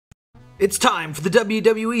It's time for the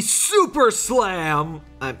WWE Super Slam!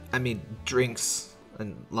 I mean, drinks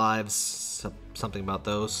and lives, something about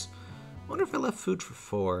those. I wonder if I left food for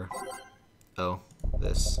 4. Oh,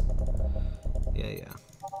 this. Yeah.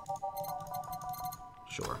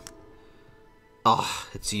 Sure. Oh,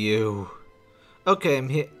 it's you. Okay, I'm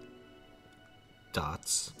here.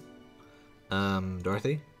 Dots.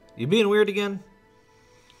 Dorothy? You being weird again?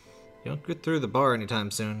 You don't get through the bar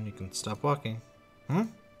anytime soon. You can stop walking. Hmm?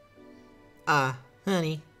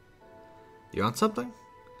 Honey. You on something?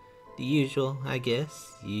 The usual, I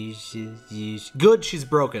guess. Good, she's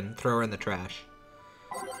broken. Throw her in the trash.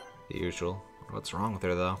 The usual. What's wrong with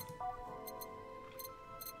her, though?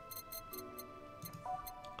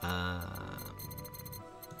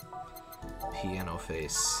 Piano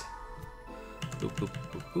face. Boop, boop,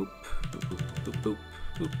 boop, boop. Boop, boop, boop, boop.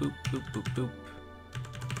 Boop, boop, boop, boop, boop.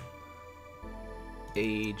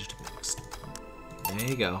 Aged mixed. There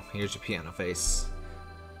you go. Here's your piano face.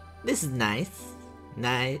 This is nice.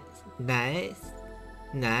 Nice.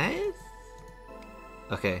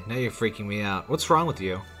 Okay, now you're freaking me out. What's wrong with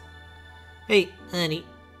you? Hey, honey.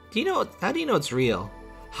 How do you know it's real?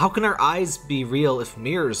 How can our eyes be real if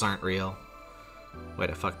mirrors aren't real? Wait,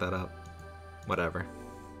 I fucked that up. Whatever.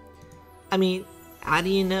 I mean, how do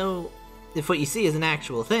you know if what you see is an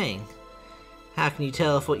actual thing? How can you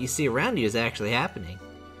tell if what you see around you is actually happening?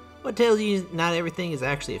 What tells you not everything is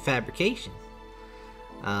actually a fabrication?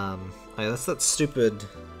 That's that stupid...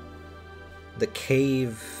 The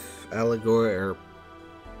cave allegory, or...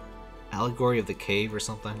 Allegory of the cave or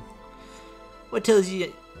something. What tells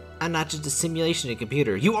you I'm not just a simulation of a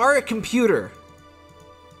computer? You are a computer!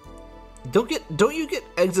 Don't you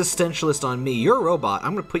get existentialist on me. You're a robot.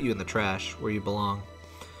 I'm gonna put you in the trash where you belong.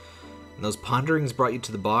 And those ponderings brought you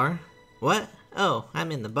to the bar? What? Oh,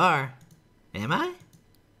 I'm in the bar. Am I?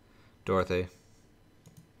 Dorothy.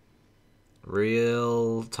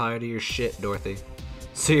 Real tired of your shit, Dorothy.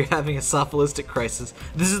 So you're having a sophilistic crisis.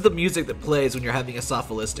 This is the music that plays when you're having a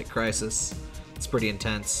sophilistic crisis. It's pretty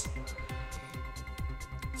intense.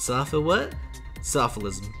 What?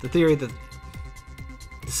 Sophilism. The theory that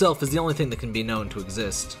the self is the only thing that can be known to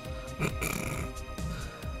exist. A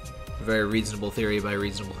very reasonable theory by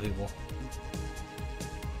reasonable people.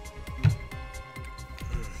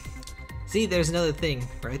 See, there's another thing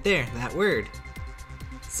right there. That word.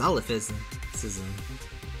 Soliphism.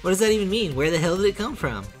 What does that even mean? Where the hell did it come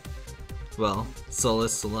from? Well,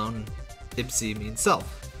 solus, alone, ipsi means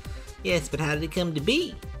self. Yes, but how did it come to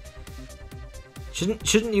be?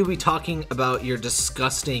 Shouldn't you be talking about your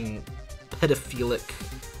disgusting pedophilic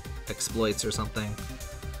exploits or something?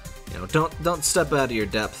 You know, don't step out of your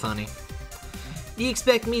depth, honey. Do you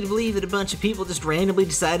expect me to believe that a bunch of people just randomly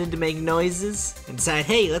decided to make noises and decide,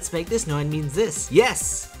 hey, let's make this noise means this?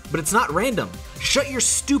 Yes, but it's not random. Shut your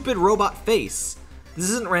stupid robot face. This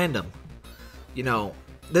isn't random. You know,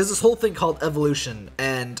 there's this whole thing called evolution,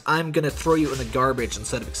 and I'm gonna throw you in the garbage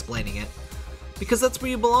instead of explaining it. Because that's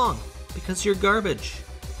where you belong. Because you're garbage.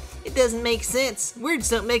 It doesn't make sense. Words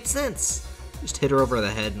don't make sense. Just hit her over the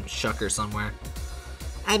head and shuck her somewhere.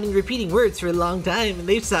 I've been repeating words for a long time, and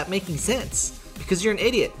they've stopped making sense. Because you're an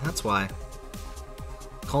idiot, that's why.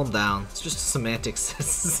 Calm down. It's just a semantic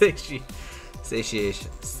satiation.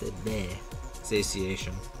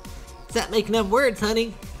 Satiation. Stop making up words,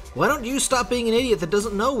 honey. Why don't you stop being an idiot that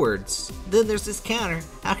doesn't know words? Then there's this counter.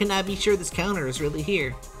 How can I be sure this counter is really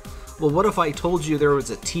here? Well, what if I told you there was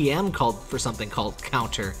a TM called for something called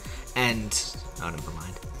counter, and... Oh, never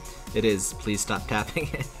mind. It is. Please stop tapping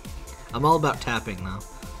it. I'm all about tapping now.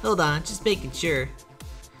 Hold on, just making sure.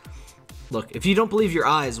 Look, if you don't believe your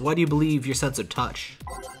eyes, why do you believe your sense of touch?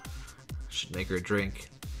 Should make her a drink.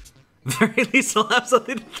 Very least I'll have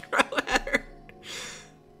something to throw at her.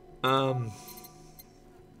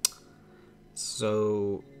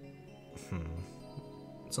 So...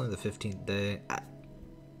 It's only the 15th day.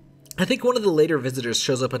 I think one of the later visitors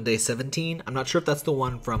shows up on day 17. I'm not sure if that's the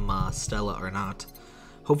one from Stella or not.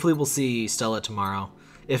 Hopefully we'll see Stella tomorrow.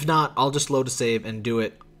 If not, I'll just load a save and do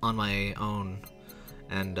it on my own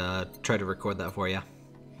and try to record that for you.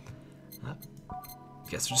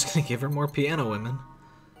 Guess we're just gonna give her more piano women.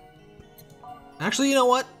 Actually, you know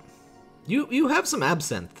what? You have some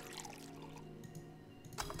absinthe.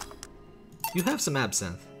 You have some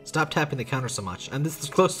absinthe. Stop tapping the counter so much. I'm this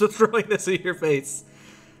close to throwing this at your face.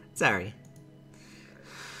 Sorry.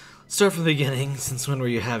 Start from the beginning. Since when were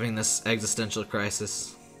you having this existential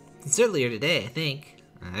crisis? It's earlier today, I think.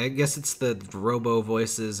 I guess it's the robo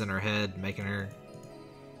voices in her head making her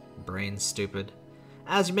brain stupid.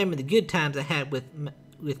 I always remember the good times I had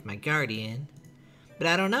with my guardian. But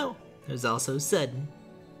I don't know. It was all so sudden.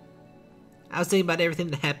 I was thinking about everything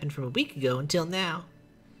that happened from a week ago until now.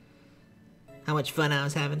 How much fun I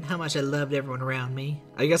was having, how much I loved everyone around me.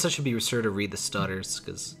 I guess I should be sure to read the stutters,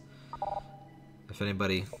 because if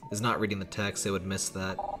anybody is not reading the text, they would miss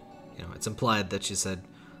that. You know, it's implied that she said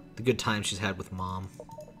the good time she's had with Mom.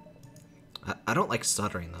 I don't like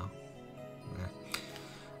stuttering, though.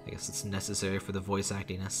 I guess it's necessary for the voice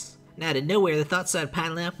actiness. And out of nowhere, the thoughts started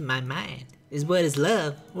piling up in my mind. What is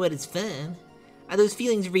love? What is fun? Are those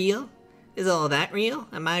feelings real? Is all that real?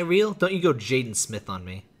 Am I real? Don't you go Jaden Smith on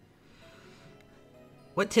me.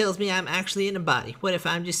 What tells me I'm actually in a body? What if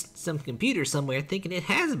I'm just some computer somewhere thinking it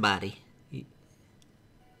has a body?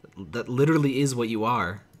 That literally is what you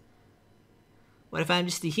are. What if I'm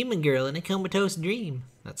just a human girl in a comatose dream?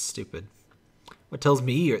 That's stupid. What tells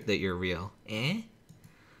me that you're real? Eh?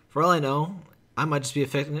 For all I know, I might just be a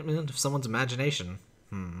figment of someone's imagination.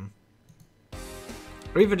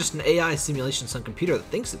 Or even just an AI simulation on some computer that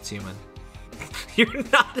thinks it's human. You're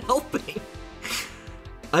not helping.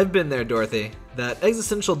 I've been there, Dorothy. That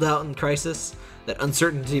existential doubt and crisis, that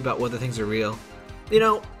uncertainty about whether things are real. You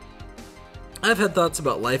know, I've had thoughts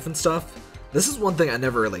about life and stuff. This is one thing I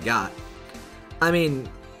never really got. I mean,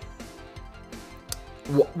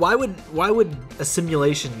 why would a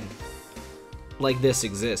simulation like this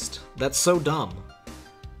exist? That's so dumb.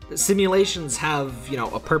 Simulations have, you know,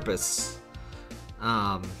 a purpose.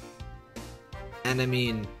 And I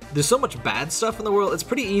mean, there's so much bad stuff in the world, it's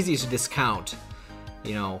pretty easy to discount,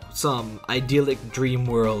 you know, some idyllic dream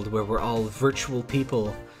world where we're all virtual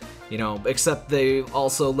people, you know, except they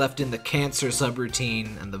also left in the cancer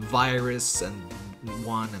subroutine and the virus and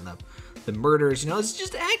the murders, you know, it's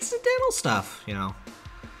just accidental stuff, you know.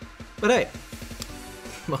 But hey,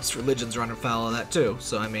 most religions run afoul of that too,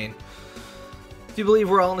 so I mean, if you believe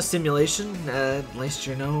we're all in a simulation, at least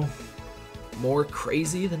you're no more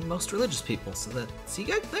crazy than most religious people, so you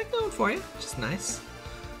got that going for you, which is nice.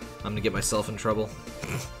 I'm gonna get myself in trouble.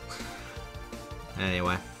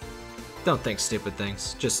 Anyway, don't think stupid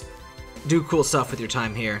things, just do cool stuff with your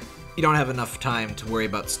time here. You don't have enough time to worry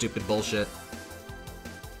about stupid bullshit.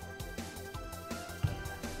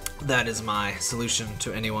 That is my solution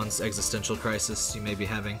to anyone's existential crisis you may be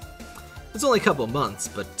having. It's only a couple of months,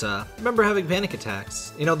 but remember having panic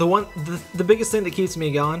attacks. You know, the biggest thing that keeps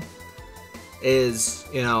me going is,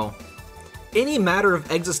 you know, any matter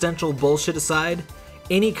of existential bullshit aside,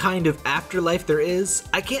 any kind of afterlife there is,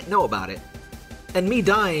 I can't know about it. And me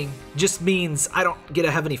dying just means I don't get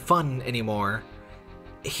to have any fun anymore.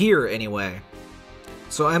 Here, anyway.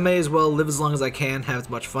 So I may as well live as long as I can, have as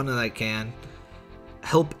much fun as I can,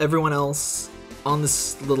 help everyone else on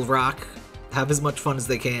this little rock have as much fun as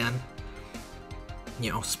they can.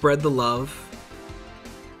 You know, spread the love.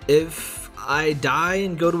 If I die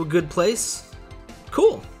and go to a good place,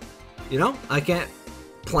 cool. You know, I can't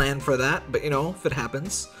plan for that, but you know, if it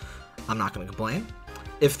happens, I'm not gonna complain.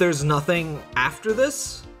 If there's nothing after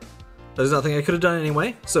this, there's nothing I could have done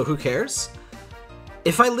anyway, so who cares?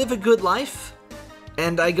 If I live a good life,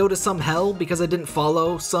 and I go to some hell because I didn't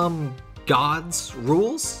follow some god's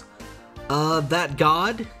rules, that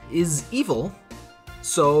god is evil,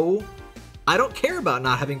 so I don't care about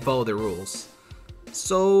not having followed their rules.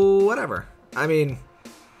 So, whatever. I mean,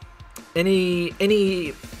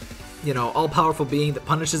 any you know, all-powerful being that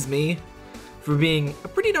punishes me for being a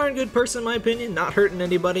pretty darn good person, in my opinion, not hurting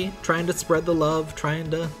anybody, trying to spread the love, trying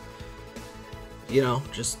to, you know,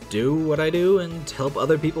 just do what I do and help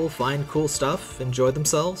other people find cool stuff, enjoy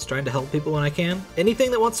themselves, trying to help people when I can. Anything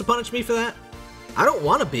that wants to punish me for that, I don't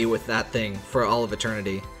want to be with that thing for all of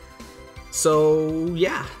eternity. So,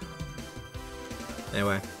 yeah.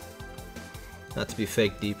 Anyway, not to be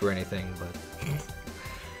fake deep or anything, but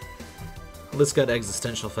this got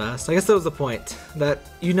existential fast. I guess that was the point, that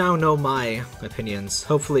you now know my opinions.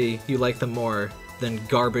 Hopefully you like them more than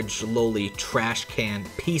garbage, lowly, trash can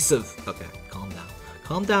piece of... Okay, calm down.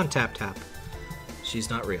 Calm down, Tap Tap. She's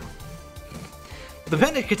not real. The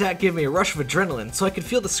panic attack gave me a rush of adrenaline, so I could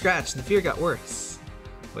feel the scratch and the fear got worse.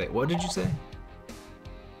 Wait, what did you say?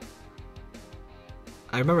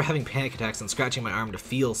 I remember having panic attacks and scratching my arm to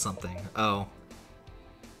feel something. Oh.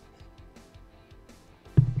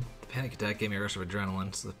 The panic attack gave me a rush of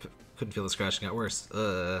adrenaline, so I couldn't feel the scratch and got worse.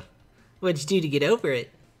 What'd you do to get over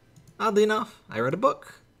it? Oddly enough, I read a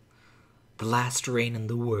book. The Last Rain in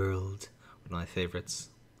the World. One of my favorites.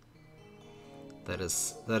 That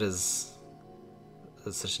is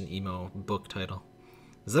such an emo book title.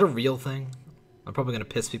 Is that a real thing? I'm probably gonna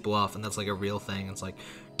piss people off, and that's like a real thing. It's like,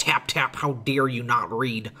 Tap Tap, how dare you not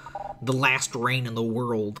read The Last Rain in the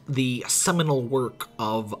World, the seminal work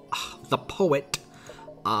of the poet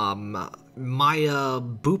Maya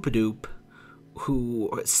Boopadoop,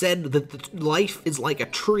 who said that life is like a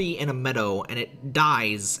tree in a meadow and it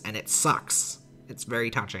dies and it sucks. It's very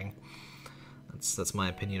touching. That's my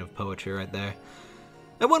opinion of poetry right there.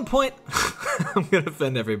 At one point, I'm gonna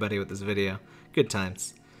offend everybody with this video. Good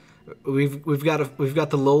times. We've got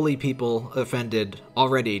the lowly people offended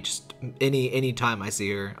already. Just any time I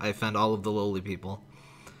see her, I offend all of the lowly people.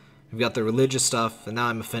 We've got the religious stuff, and now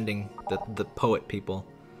I'm offending the poet people.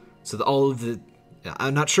 So all of the,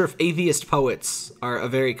 I'm not sure if atheist poets are a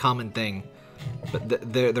very common thing,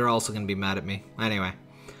 but they're also gonna be mad at me. Anyway.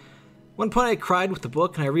 One point I cried with the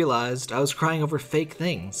book and I realized I was crying over fake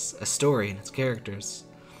things, a story and its characters.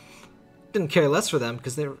 Didn't care less for them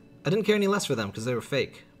because I didn't care any less for them because they were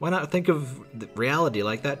fake. Why not think of the reality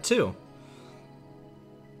like that too?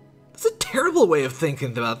 That's a terrible way of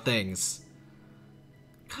thinking about things.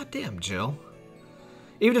 God damn, Jill.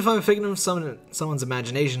 Even if I'm a figment of someone's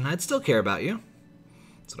imagination, I'd still care about you.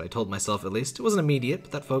 That's what I told myself at least. It wasn't immediate,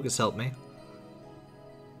 but that focus helped me.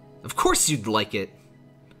 Of course you'd like it.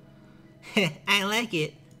 I like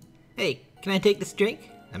it. Hey, can I take this drink?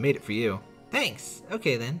 I made it for you. Thanks.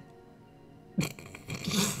 Okay, then.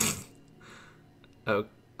 Oh,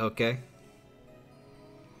 okay.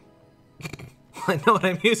 I know what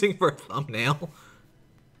I'm using for a thumbnail.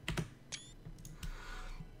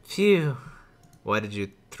 Phew. Why did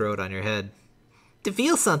you throw it on your head? To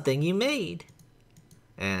feel something you made.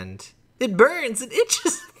 And it burns and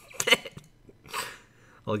itches.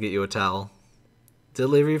 I'll get you a towel.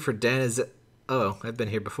 Delivery for Dan is... Oh, I've been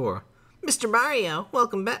here before. Mr. Mario,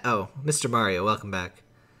 welcome back. Oh, Mr. Mario, welcome back.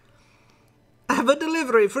 I have a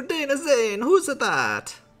delivery for Dana Zane. Who's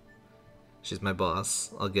that? She's my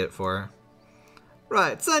boss. I'll get it for her.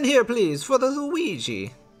 Right, sign here, please, for the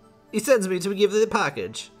Luigi. He sends me to give the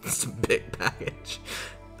package. It's a big package.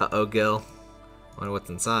 Uh-oh, Gil. Wonder what's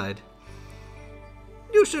inside.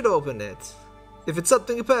 You should open it. If it's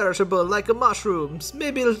something perishable, like a mushrooms,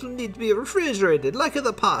 maybe it'll need to be refrigerated, like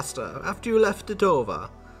the pasta, after you left it over.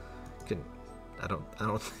 I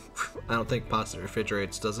don't think pasta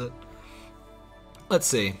refrigerates, does it? Let's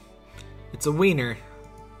see. It's a wiener.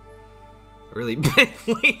 A really big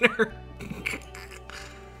wiener.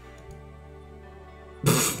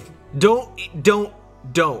 Don't.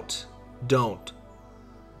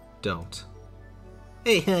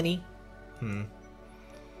 Hey, honey.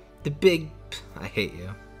 The big... I hate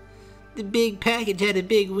you. The big package had a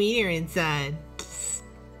big wiener inside.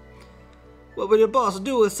 What would your boss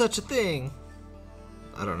do with such a thing?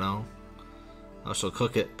 I don't know. Oh, she'll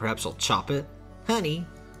cook it. Perhaps she'll chop it. Honey,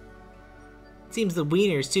 seems the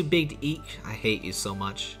wiener's too big to eat. I hate you so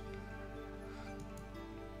much.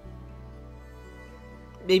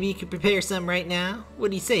 Maybe you could prepare some right now?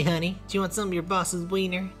 What do you say, honey? Do you want some of your boss's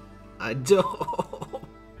wiener? I don't.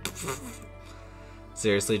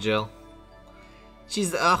 Seriously, Jill?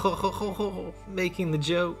 She's making the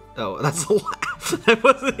joke. Oh, that's a laugh. I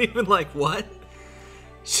wasn't even like, what?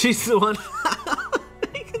 She's the one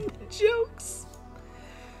making the jokes.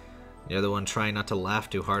 You're the one trying not to laugh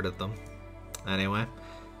too hard at them. Anyway.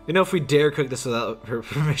 You know, if we dare cook this without her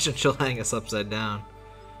permission, she'll hang us upside down.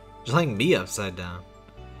 She'll hang me upside down.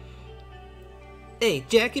 Hey,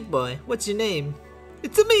 Jacket Boy, what's your name?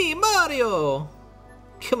 It's me, Mario!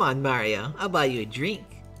 Come on, Mario, I'll buy you a drink.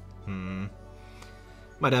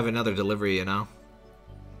 Might have another delivery, you know.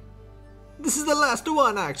 This is the last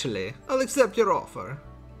one, actually. I'll accept your offer.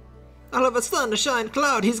 I'll have a sunshine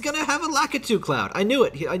cloud. He's gonna have a Lakitu cloud. I knew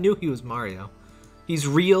it. I knew he was Mario. He's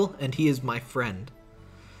real, and he is my friend.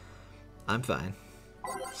 I'm fine.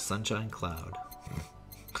 Sunshine cloud.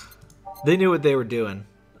 They knew what they were doing.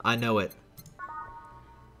 I know it.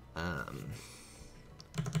 Yeah,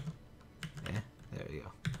 there you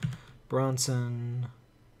go. Bronson.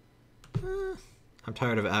 I'm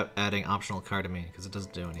tired of adding optional cardamine because it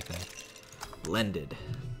doesn't do anything. Blended.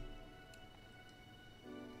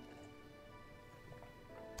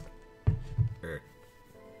 Or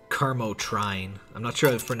Carmotrine. I'm not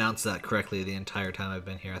sure I've pronounced that correctly the entire time I've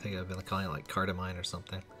been here. I think I've been calling it like cardamine or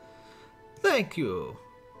something. Thank you.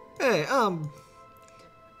 Hey,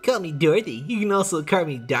 call me Dorothy. You can also call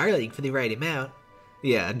me Darling for the right amount.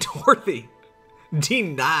 Yeah, Dorothy.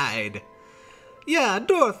 Denied. Yeah,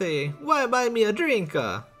 Dorothy, why buy me a drink?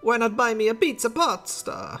 Why not buy me a pizza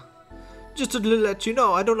pasta? Just to let you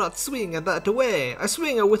know, I do not swing that way. I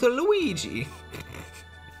swing with a Luigi.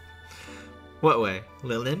 What way?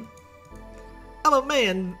 Lilin? I'm a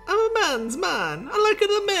man. I'm a man's man. I like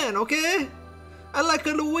the man, okay? I like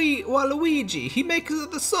a Luigi. He makes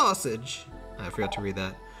the sausage. I forgot to read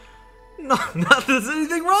that. Not that there's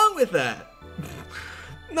anything wrong with that.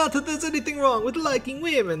 Not that there's anything wrong with liking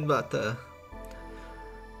women, but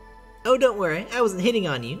Oh, don't worry, I wasn't hitting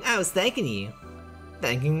on you, I was thanking you.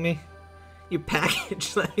 Thanking me? Your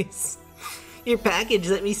package let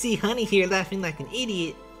me see Honey here laughing like an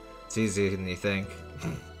idiot. It's easier than you think.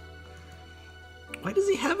 Why does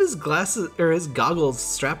he have his glasses or his goggles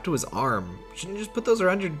strapped to his arm? Shouldn't you just put those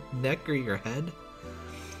around your neck or your head?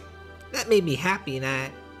 That made me happy, and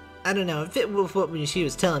I don't know, it fit with what she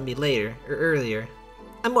was telling me earlier.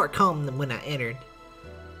 I'm more calm than when I entered.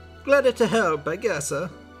 Glad to help, I guess, huh?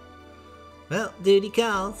 Well, duty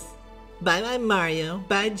calls. Bye bye Mario,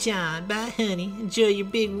 bye John, bye Honey, enjoy your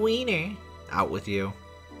big wiener. Out with you.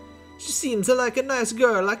 She seems like a nice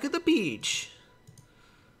girl, like the peach.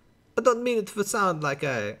 I don't mean it to sound like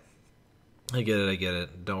I get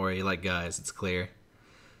it. Don't worry, you like guys, it's clear.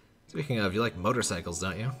 Speaking of, you like motorcycles,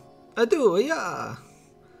 don't you? I do, yeah.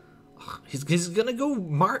 He's gonna go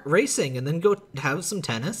racing and then go have some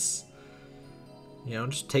tennis. You know,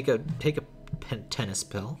 just take a tennis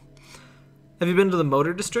pill. Have you been to the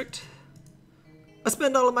motor district? I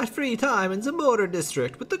spend all of my free time in the motor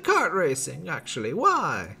district with the kart racing, actually.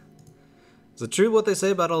 Why? Is it true what they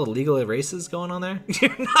say about all the legal races going on there?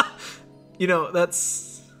 You're not... You know,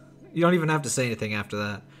 that's... You don't even have to say anything after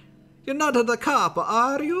that. You're not the cop,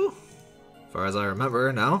 are you? As far as I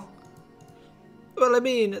remember, no. Well, I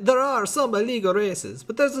mean, there are some illegal races,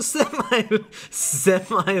 but there's a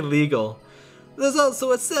semi-legal. There's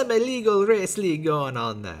also a semi-legal race league going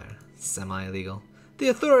on there. Semi-legal. The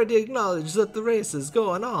authority acknowledges that the race is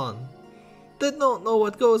going on. They don't know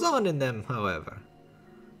what goes on in them, however.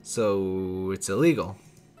 So, it's illegal.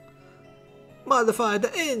 Modified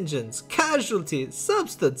engines, casualties,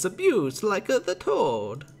 substance abuse like the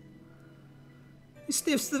Toad. He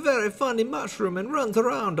sniffs the very funny mushroom and runs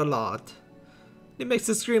around a lot. He makes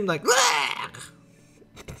it scream like, "Bleh!"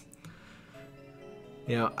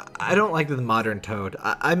 You know, I don't like the modern Toad.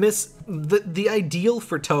 I miss... The ideal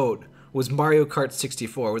for Toad was Mario Kart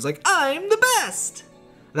 64. It was like, I'm the best!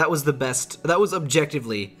 That was the best. That was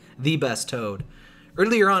objectively the best Toad.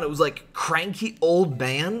 Earlier on, it was like cranky old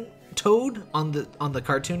man Toad on the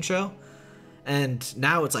cartoon show. And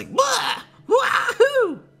now it's like, "Blah!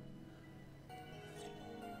 Wahoo!"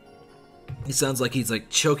 He sounds like he's like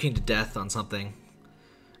choking to death on something.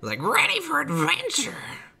 Like, ready for adventure!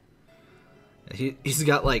 He's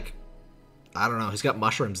got like, I don't know, he's got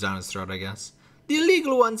mushrooms down his throat, I guess. The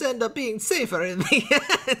illegal ones end up being safer in the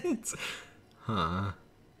end. Huh.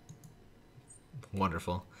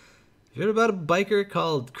 Wonderful. Have you heard about a biker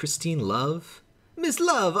called Christine Love? Miss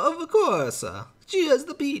Love, of course. She is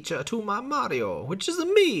the Peach to my Mario, which is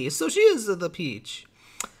me, so she is the Peach.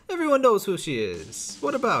 Everyone knows who she is.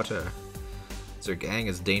 What about her? Is her gang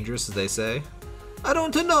as dangerous as they say? I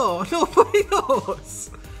don't know. Nobody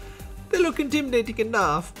knows. They look intimidating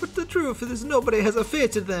enough, but the truth is nobody has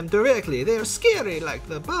affected them directly. They are scary like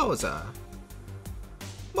the Bowser.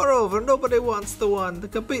 Moreover, nobody wants the one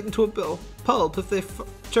that can beat into a pulp if they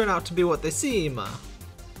turn out to be what they seem.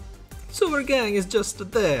 So our gang is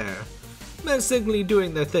just there, menacingly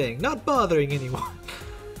doing their thing, not bothering anyone.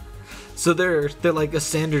 So they're like a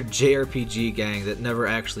standard JRPG gang that never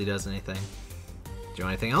actually does anything. Do you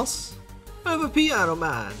want anything else? I have a piano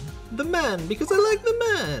man. The man, because I like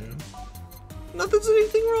the man. Not that there's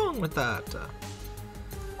anything wrong with that.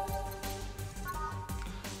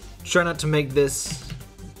 Try not to make this,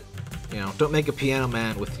 you know, don't make a piano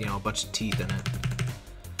man with, you know, a bunch of teeth in it.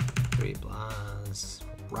 3 plus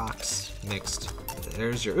rocks mixed.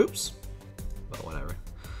 There's your, oops. Well, whatever.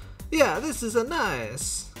 Yeah, this is a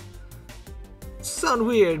nice. Sound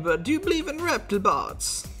weird, but do you believe in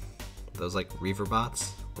reptibots? Those like reaver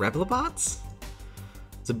bots? Replibots?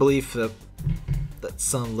 It's a belief that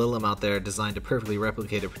some Lilim out there designed to perfectly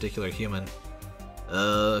replicate a particular human.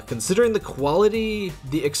 Considering the quality,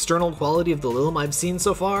 the external quality of the Lilim I've seen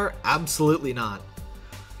so far, absolutely not.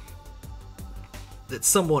 That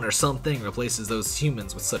someone or something replaces those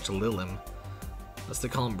humans with such a Lilim. Unless they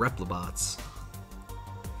call them replibots.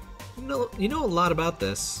 You know a lot about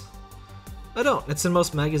this. I don't. It's in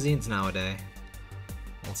most magazines nowadays.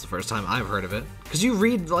 Well, it's the first time I've heard of it. Because you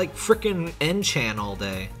read, like, frickin' N-Chan all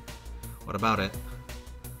day. What about it?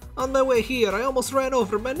 On my way here, I almost ran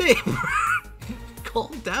over my neighbor.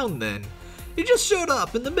 Calm down, then. He just showed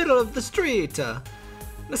up in the middle of the street. I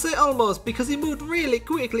say almost because he moved really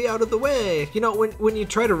quickly out of the way. You know, when you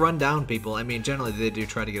try to run down people, I mean, generally they do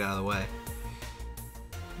try to get out of the way.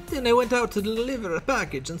 Then I went out to deliver a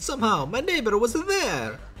package, and somehow my neighbor was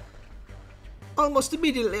there. Almost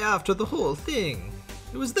immediately after the whole thing.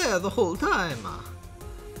 He was there the whole time.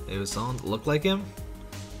 It was someone that looked like him?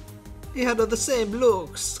 He had the same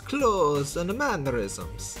looks, clothes, and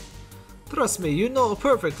mannerisms. Trust me, you know a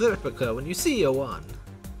perfect replica when you see one.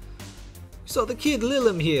 So the kid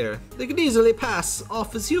Lilim here, they could easily pass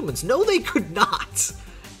off as humans. No, they could not.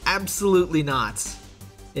 Absolutely not.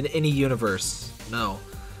 In any universe. No.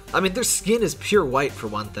 I mean, their skin is pure white for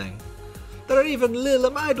one thing. There are even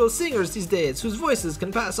Lilim idol singers these days whose voices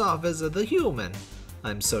can pass off as the human.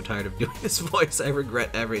 I'm so tired of doing this voice. I regret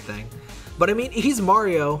everything. But I mean, he's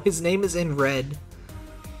Mario. His name is in red.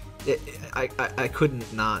 I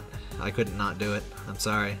couldn't not do it. I'm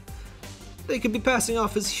sorry. They could be passing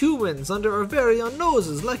off as humans under our very own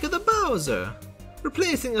noses like the Bowser.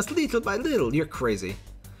 Replacing us little by little. You're crazy.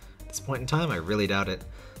 At this point in time, I really doubt it.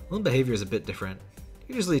 Lilim behavior is a bit different.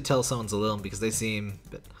 You usually tell someone's a Lilim because they seem,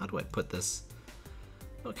 but how do I put this?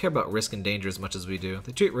 They don't care about risk and danger as much as we do.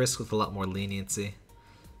 They treat risk with a lot more leniency.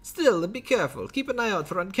 Still, be careful. Keep an eye out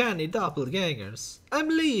for uncanny doppelgangers. I'm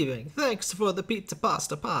leaving. Thanks for the pizza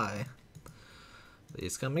pasta pie.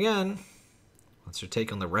 Please come again. What's your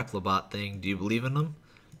take on the Replobot thing? Do you believe in them?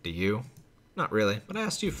 Do you? Not really, but I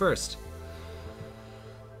asked you first.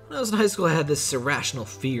 When I was in high school, I had this irrational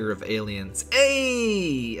fear of aliens.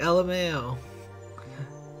 Hey! LMAO.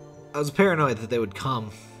 I was paranoid that they would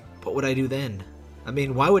come. What would I do then? I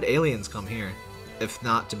mean, why would aliens come here? If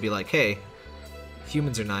not to be like, hey,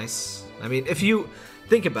 humans are nice. I mean, if you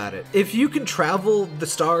think about it, if you can travel the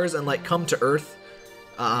stars and like come to Earth,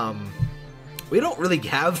 we don't really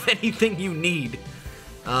have anything you need.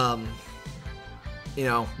 You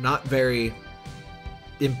know, not very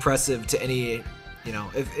impressive to any, you know,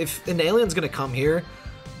 if an alien's gonna come here,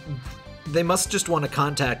 they must just want to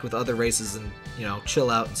contact with other races and, you know, chill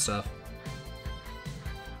out and stuff.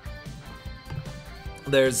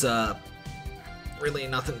 There's really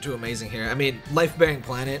nothing too amazing here. I mean, life-bearing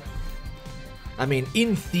planet. I mean,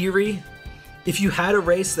 in theory, if you had a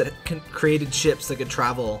race that created ships that could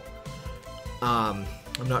travel, I'm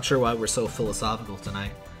not sure why we're so philosophical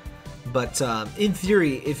tonight, but in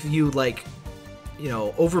theory, if you, like, you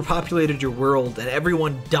know, overpopulated your world and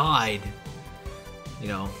everyone died, you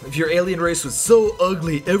know, if your alien race was so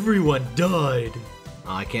ugly, everyone died.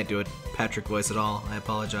 Oh, I can't do a Patrick voice at all. I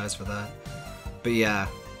apologize for that. But yeah,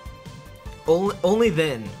 only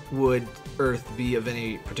then would Earth be of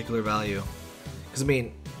any particular value. Because, I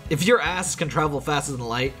mean, if your ass can travel faster than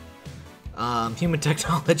light, human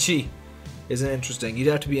technology isn't interesting. You'd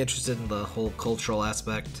have to be interested in the whole cultural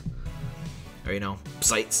aspect. Or, you know,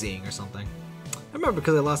 sightseeing or something. I remember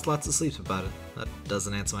because I lost lots of sleep about it. That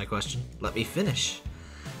doesn't answer my question. Let me finish.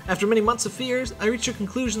 After many months of fears, I reached a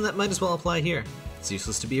conclusion that might as well apply here. It's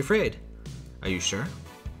useless to be afraid. Are you sure?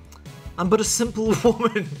 I'm but a simple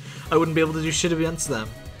woman. I wouldn't be able to do shit against them,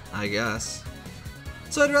 I guess.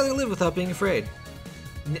 So I'd rather live without being afraid.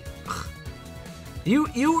 You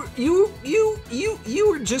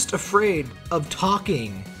were just afraid of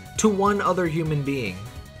talking to one other human being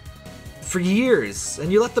for years,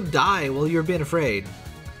 and you let them die while you were being afraid.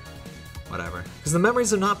 Whatever. Because the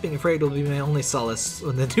memories of not being afraid will be my only solace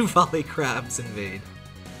when the Duvali crabs invade.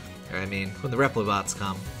 Or I mean, when the Replobots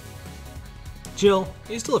come. Jill,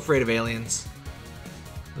 are you still afraid of aliens?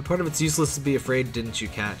 The part of it's useless to be afraid didn't you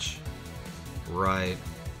catch? Right.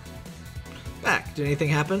 Back, did anything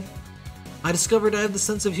happen? I discovered I have the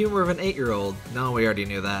sense of humor of an 8-year-old. No, we already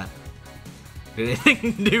knew that. Did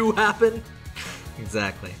anything new happen?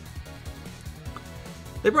 Exactly.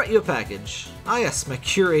 They brought you a package. Ah yes, my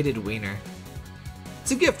curated wiener.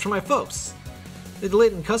 It's a gift from my folks. They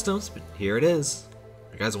delayed in customs, but here it is.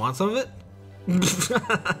 You guys want some of it?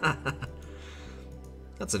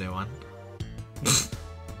 That's a new one.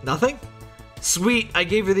 Nothing? Sweet, I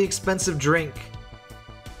gave her the expensive drink.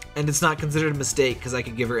 And it's not considered a mistake because I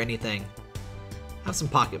could give her anything. Have some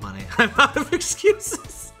pocket money. I'm out of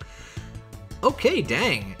excuses. Okay,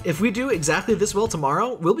 dang. If we do exactly this well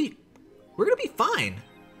tomorrow, we're gonna be fine.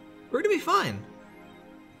 We're gonna be fine.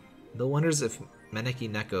 Bill wonders if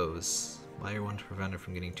Meneki Neko's. Why are one to prevent her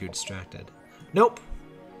from getting too distracted? Nope.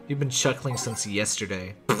 You've been chuckling since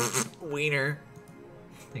yesterday. Wiener.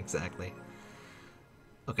 Exactly.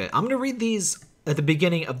 Okay, I'm gonna read these at the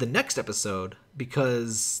beginning of the next episode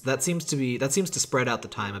because that seems to spread out the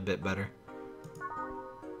time a bit better.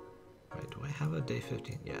 Wait, do I have a day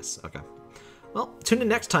 15? Yes, okay. Well, tune in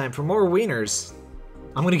next time for more wieners.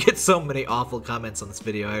 I'm gonna get so many awful comments on this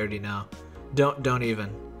video, I already know. Don't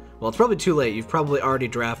even. Well, it's probably too late. You've probably already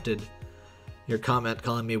drafted your comment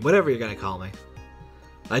calling me whatever you're gonna call me.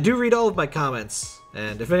 I do read all of my comments,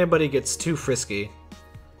 and if anybody gets too frisky,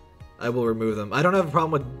 I will remove them. I don't have a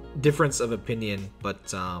problem with difference of opinion,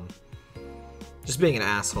 but just being an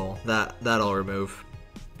asshole, that I'll remove.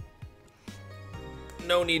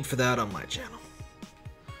 No need for that on my channel.